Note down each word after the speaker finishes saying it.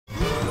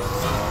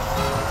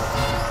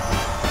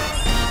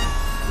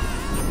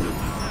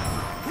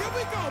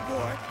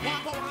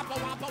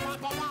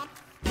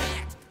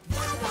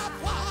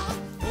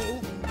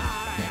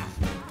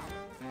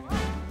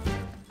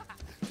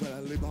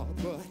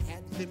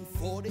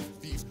40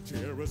 thieves.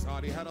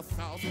 Sherazade had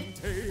 1,000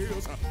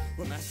 tales.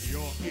 But that's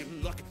your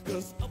in luck,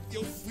 cause up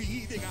your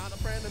sleeve you got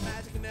a brand of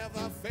magic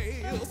never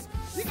fails.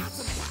 You got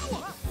some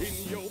power in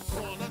your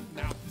corner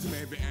now, some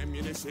heavy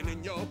ammunition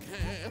in your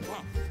camp.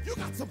 You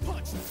got some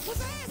punch, what's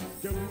that?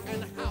 Young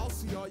and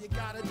housey, all you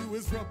gotta do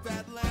is rub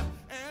that lamp,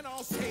 and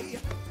I'll say,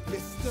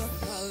 Mr.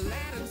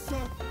 Aladdin,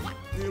 sir, what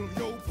will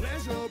your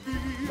pleasure be?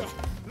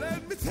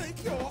 Let me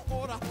take your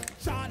order,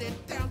 jot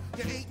it down.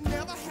 You ain't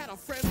never had a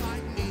friend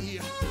like me.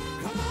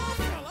 Come on,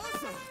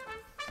 fellas,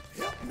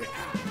 help me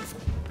out.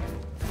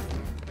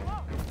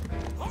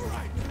 All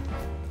right.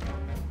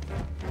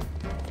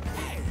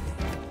 Hey,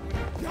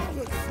 y'all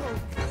look so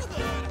good.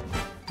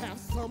 Have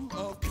some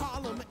of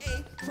column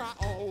A, try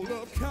all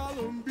of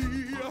column B.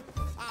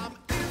 I'm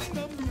in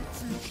the mood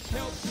to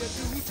help you,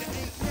 dude. You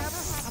ain't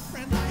never had a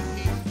friend like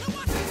me. Now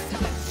watch this,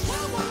 silly.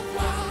 Wah, wah,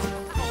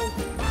 wah. Oh,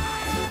 my.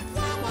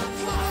 Wah, wah,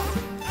 wah.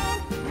 Oh,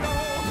 no.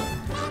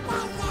 Wah,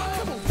 wah, wah.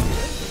 Come on,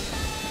 kid.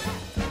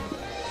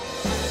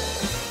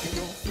 Can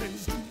your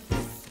friends do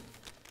this?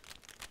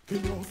 Can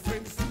your friends